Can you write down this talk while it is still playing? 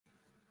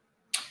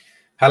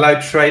Hello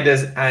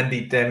traders,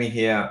 Andy Demi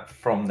here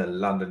from the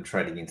London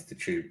Trading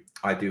Institute.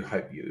 I do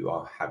hope you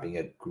are having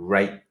a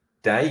great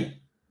day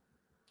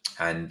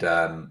and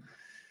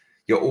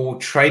you're all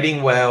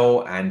trading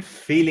well and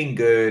feeling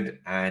good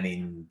and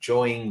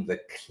enjoying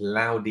the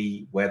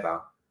cloudy weather.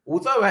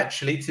 Although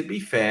actually, to be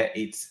fair,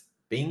 it's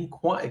been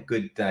quite a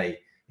good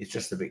day. It's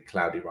just a bit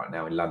cloudy right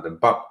now in London,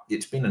 but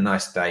it's been a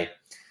nice day.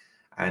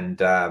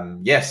 And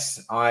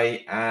yes,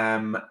 I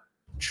am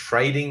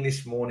trading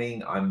this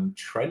morning. I'm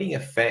trading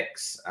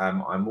FX.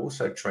 I'm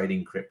also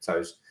trading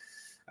cryptos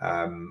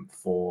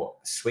for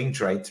swing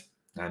trade,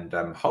 and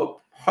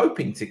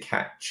hoping to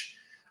catch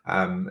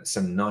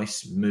some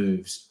nice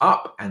moves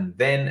up and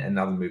then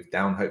another move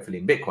down, hopefully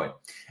in Bitcoin.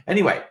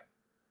 Anyway,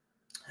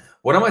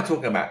 what am I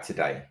talking about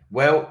today?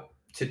 Well,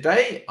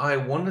 today I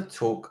want to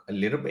talk a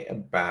little bit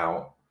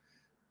about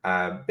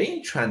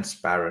being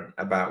transparent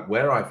about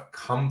where I've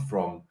come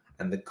from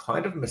and the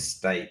kind of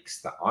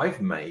mistakes that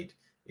I've made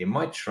in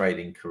my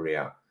trading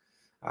career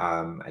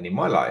and in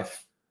my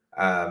life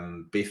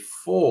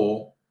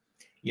before,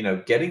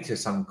 getting to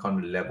some kind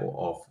of level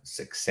of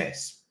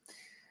success.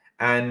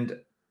 And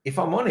if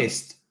I'm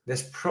honest,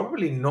 there's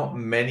probably not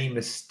many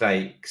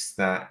mistakes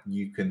that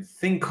you can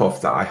think of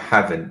that I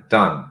haven't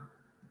done.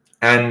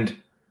 And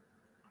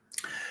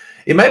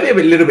it may be a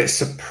little bit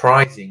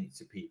surprising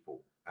to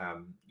people,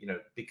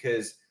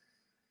 because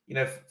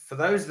for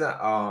those that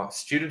are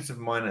students of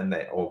mine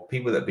or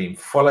people that have been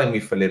following me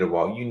for a little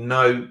while,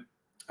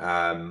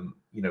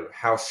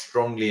 how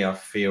strongly I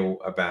feel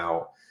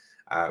about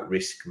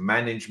risk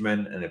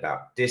management and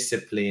about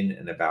discipline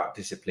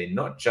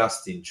not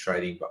just in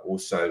trading, but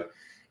also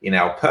in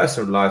our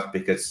personal lives,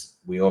 because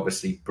we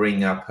obviously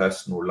bring our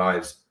personal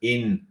lives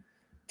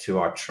into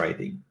our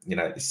trading.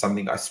 It's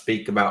something I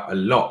speak about a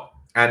lot.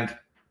 And,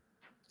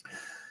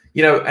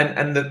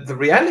 the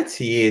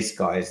reality is,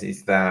 guys,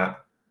 is that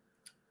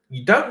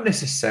you don't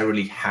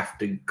necessarily have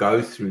to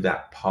go through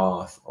that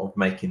path of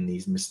making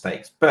these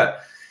mistakes.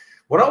 But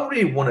what I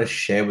really want to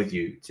share with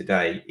you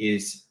today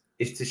is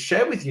to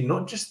share with you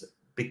not just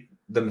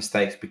the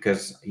mistakes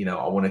because,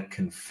 I want to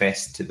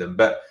confess to them,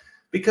 but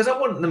because I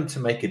want them to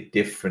make a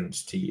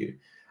difference to you.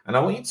 And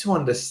I want you to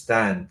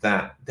understand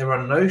that there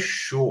are no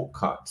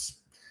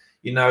shortcuts.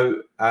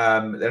 There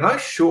are no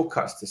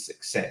shortcuts to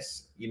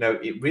success.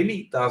 It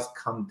really does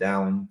come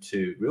down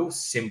to real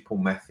simple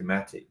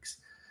mathematics.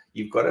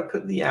 You've got to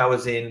put the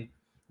hours in,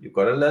 you've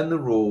got to learn the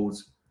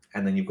rules,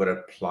 and then you've got to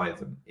apply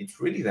them.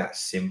 It's really that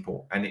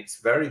simple, and it's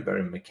very,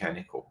 very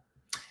mechanical.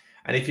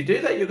 And if you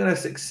do that, you're going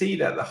to succeed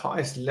at the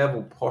highest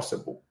level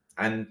possible.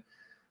 And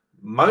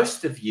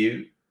most of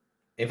you,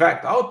 in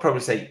fact, I would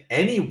probably say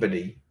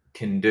anybody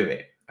can do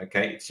it.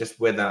 Okay, it's just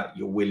whether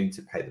you're willing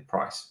to pay the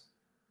price.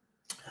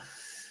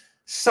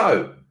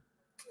 So,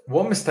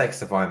 what mistakes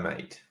have I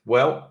made?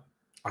 Well,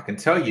 I can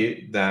tell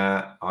you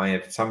that I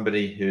have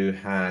somebody who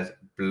has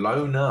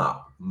blown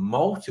up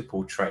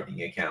multiple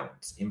trading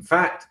accounts. In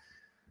fact,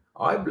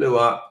 I blew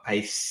up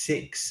a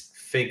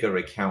six-figure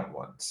account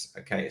once.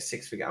 Okay, a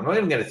six-figure. I'm not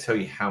even going to tell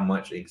you how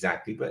much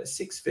exactly, but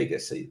six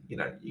figures. So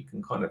you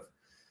can kind of,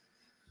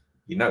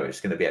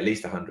 it's going to be at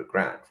least 100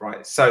 grand,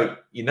 right? So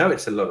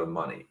it's a lot of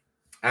money,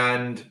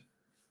 and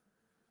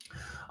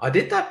I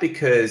did that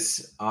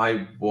because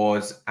I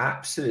was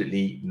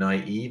absolutely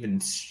naive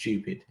and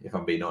stupid, if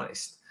I'm being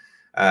honest.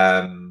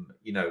 I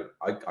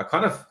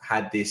kind of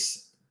had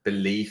this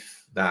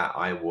belief that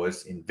I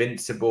was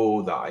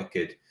invincible, that I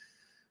could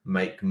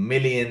make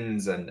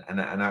millions and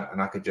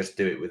I could just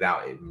do it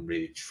without even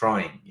really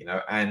trying,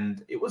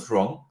 and it was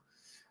wrong.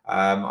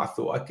 I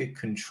thought I could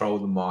control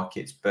the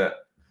markets,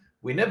 but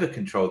we never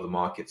control the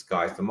markets,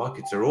 guys. The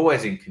markets are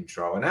always in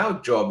control, and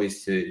our job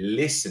is to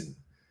listen.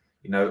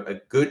 A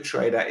good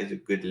trader is a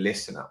good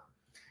listener,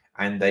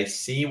 and they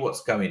see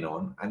what's going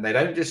on, and they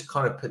don't just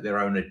kind of put their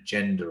own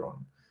agenda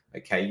on.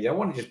 Okay, you don't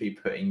want to just be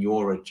putting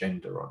your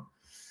agenda on.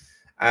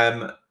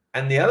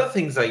 And the other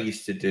things I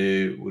used to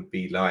do would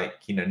be like,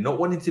 not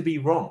wanting to be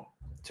wrong.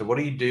 So what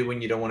do you do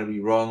when you don't want to be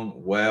wrong?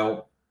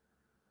 Well,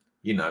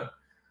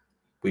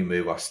 we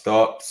move our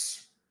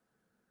stops.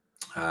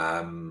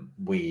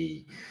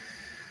 We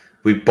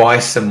buy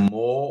some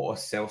more or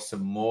sell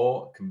some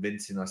more,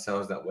 convincing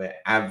ourselves that we're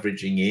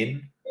averaging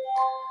in.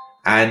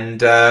 And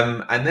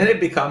then it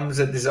becomes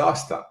a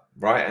disaster,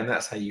 right? And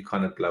that's how you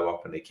kind of blow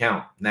up an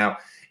account. Now,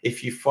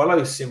 if you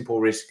follow simple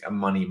risk and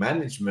money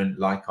management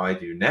like I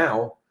do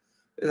now,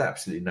 there's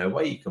absolutely no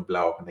way you can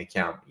blow up an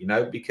account,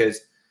 because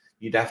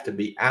you'd have to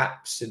be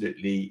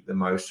absolutely the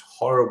most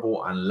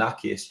horrible,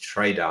 unluckiest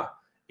trader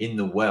in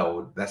the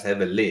world that's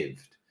ever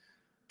lived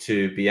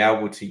to be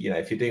able to,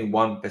 if you're doing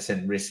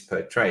 1% risk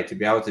per trade, to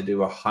be able to do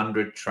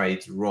 100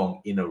 trades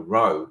wrong in a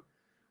row.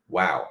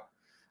 Wow.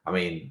 I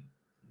mean,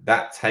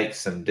 that takes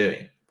some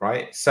doing,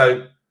 right?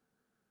 So,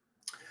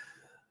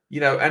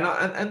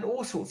 and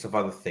all sorts of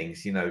other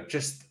things,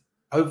 just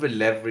over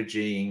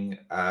leveraging,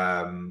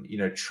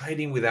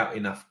 trading without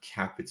enough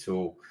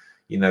capital,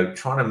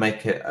 trying to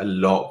make it a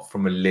lot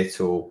from a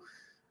little.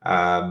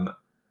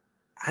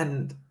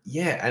 And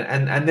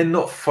and then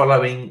not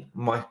following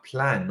my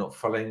plan, not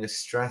following a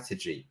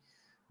strategy,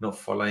 not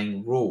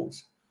following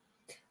rules.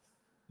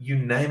 You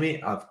name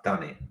it, I've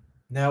done it.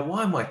 Now,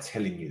 why am I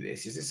telling you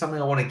this? Is it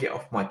something I want to get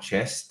off my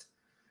chest?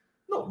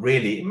 Not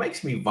really. It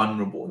makes me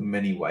vulnerable in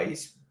many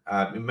ways.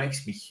 It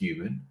makes me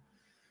human.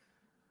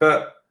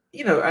 But,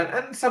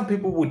 and some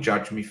people will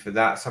judge me for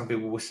that. Some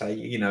people will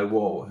say,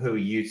 well, who are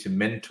you to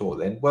mentor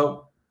then?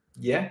 Well,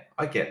 yeah,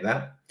 I get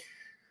that.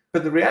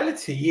 But the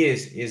reality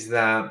is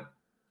that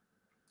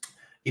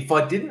if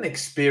I didn't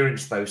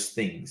experience those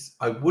things,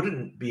 I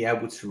wouldn't be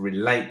able to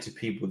relate to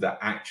people that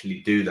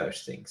actually do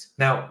those things.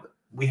 Now,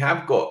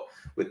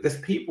 there's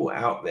people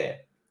out there.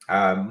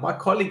 My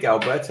colleague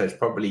Alberto is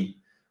probably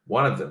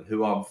one of them,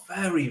 who are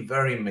very,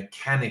 very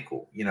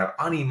mechanical,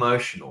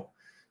 unemotional,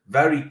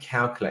 very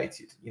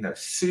calculated,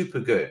 super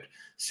good,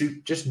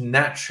 just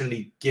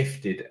naturally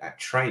gifted at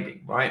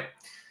trading, right?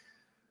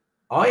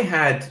 I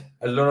had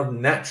a lot of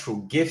natural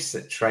gifts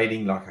at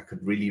trading, like I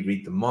could really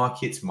read the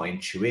markets, my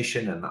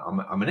intuition, and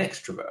I'm an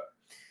extrovert.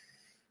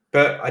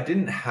 But I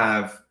didn't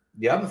have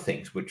the other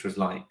things, which was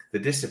like the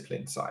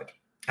discipline side.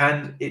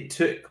 And it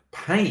took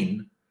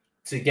pain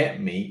to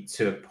get me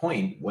to a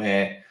point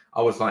where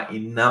I was like,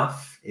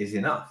 enough is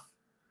enough.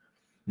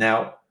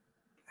 Now,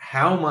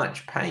 how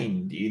much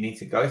pain do you need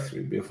to go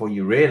through before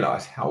you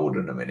realize, hold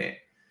on a minute,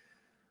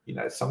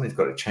 something's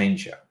got to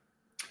change here?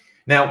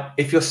 Now,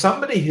 if you're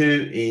somebody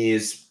who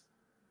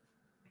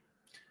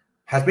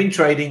has been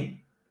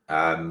trading,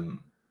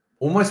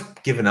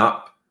 almost given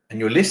up, and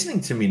you're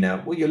listening to me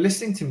now, well, you're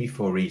listening to me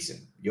for a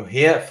reason. You're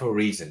here for a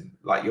reason.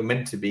 Like, you're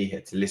meant to be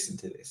here to listen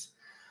to this.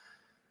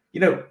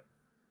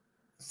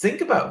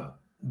 Think about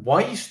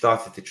why you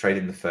started to trade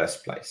in the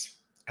first place.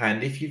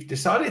 And if you've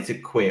decided to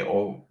quit,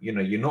 or,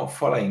 you're not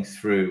following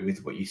through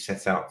with what you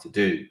set out to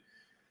do,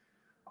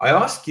 I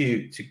ask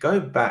you to go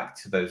back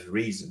to those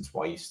reasons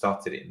why you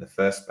started it in the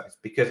first place,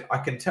 because I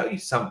can tell you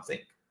something.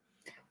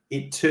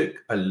 It took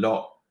a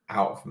lot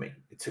out of me.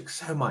 It took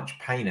so much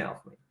pain out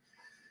of me.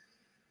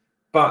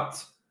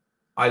 But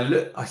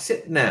I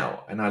sit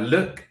now and I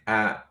look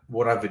at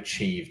what I've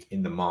achieved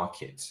in the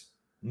markets,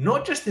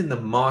 not just in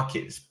the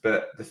markets,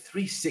 but the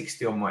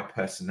 360 on my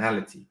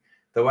personality,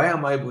 the way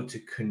I'm able to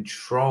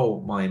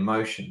control my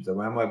emotions, the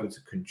way I'm able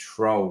to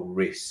control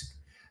risk,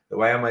 the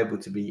way I'm able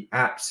to be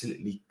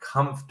absolutely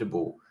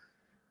comfortable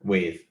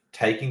with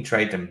taking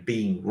trades and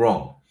being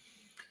wrong.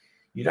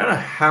 You don't know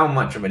how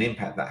much of an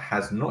impact that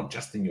has, not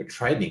just in your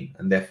trading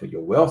and therefore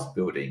your wealth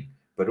building,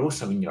 but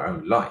also in your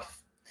own life.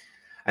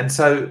 And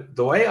so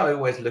the way I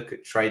always look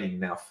at trading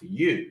now for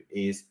you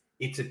is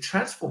it's a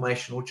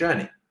transformational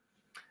journey.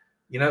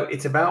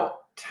 It's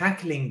about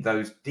tackling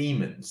those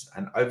demons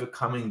and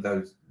overcoming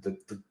those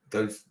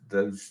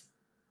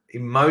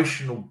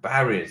emotional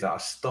barriers that are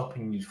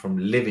stopping you from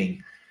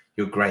living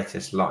your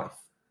greatest life.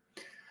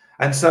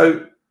 And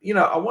so,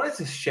 I wanted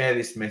to share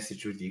this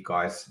message with you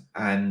guys,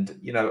 and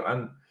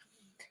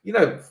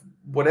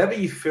whatever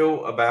you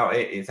feel about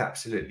it is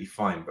absolutely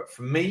fine. But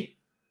for me,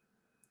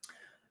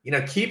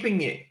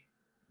 keeping it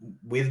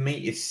with me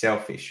is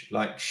selfish.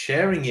 Like,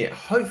 sharing it,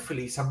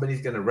 hopefully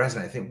somebody's going to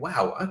resonate, think,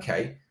 wow,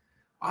 okay,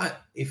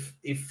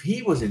 if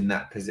he was in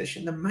that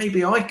position, then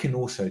maybe I can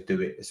also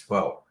do it as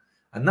well.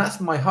 And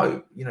that's my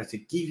hope, to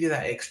give you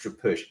that extra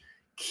push.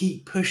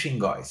 Keep pushing,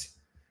 guys.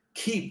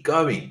 Keep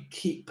going,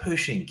 keep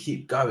pushing,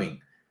 keep going.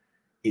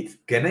 It's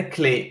going to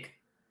click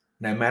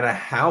no matter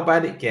how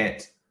bad it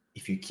gets.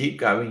 If you keep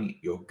going,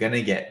 you're going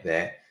to get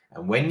there.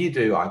 And when you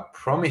do, I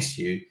promise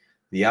you,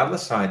 the other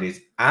side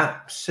is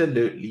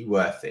absolutely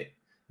worth it.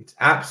 It's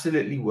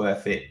absolutely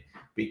worth it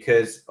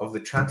because of the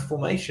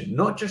transformation.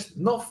 Not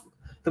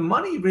the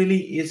money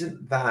really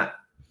isn't that.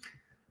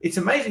 It's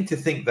amazing to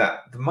think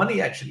that the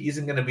money actually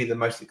isn't going to be the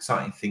most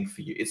exciting thing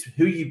for you. It's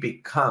who you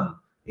become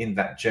in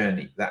that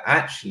journey that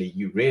actually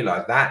you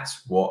realize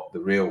that's what the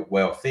real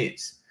wealth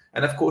is.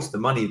 And of course, the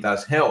money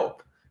does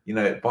help.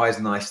 It buys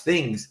nice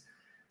things.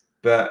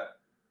 But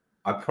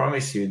I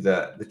promise you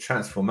that the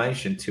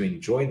transformation to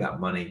enjoy that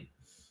money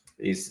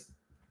is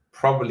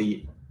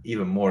probably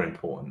even more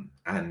important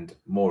and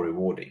more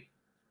rewarding.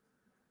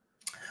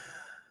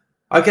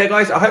 Okay,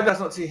 guys, I hope that's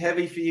not too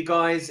heavy for you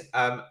guys.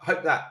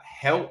 Hope that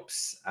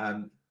helps.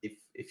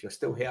 If you're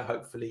still here,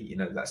 hopefully,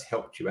 that's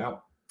helped you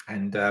out.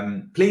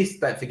 And please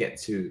don't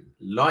forget to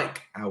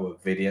like our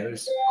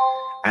videos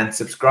and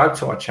subscribe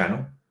to our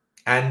channel.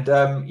 And,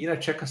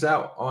 check us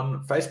out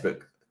on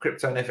Facebook,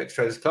 Crypto and FX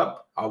Traders Club.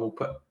 I will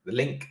put the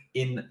link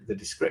in the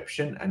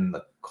description and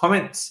the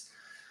comments.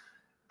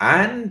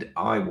 And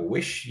I will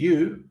wish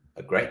you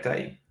a great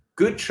day,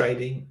 good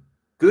trading,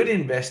 good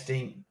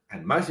investing,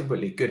 and most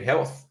importantly, good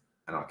health.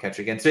 And I'll catch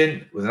you again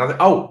soon with another.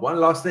 Oh, one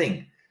last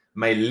thing.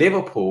 May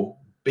Liverpool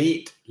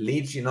beat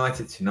Leeds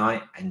United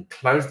tonight and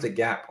close the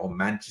gap on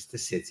Manchester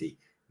City.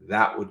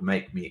 That would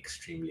make me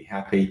extremely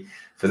happy.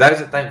 For those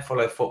that don't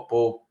follow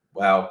football,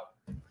 well,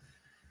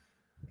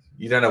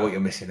 you don't know what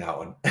you're missing out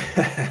on.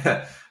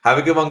 Have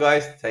a good one,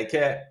 guys. Take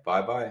care.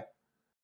 Bye-bye.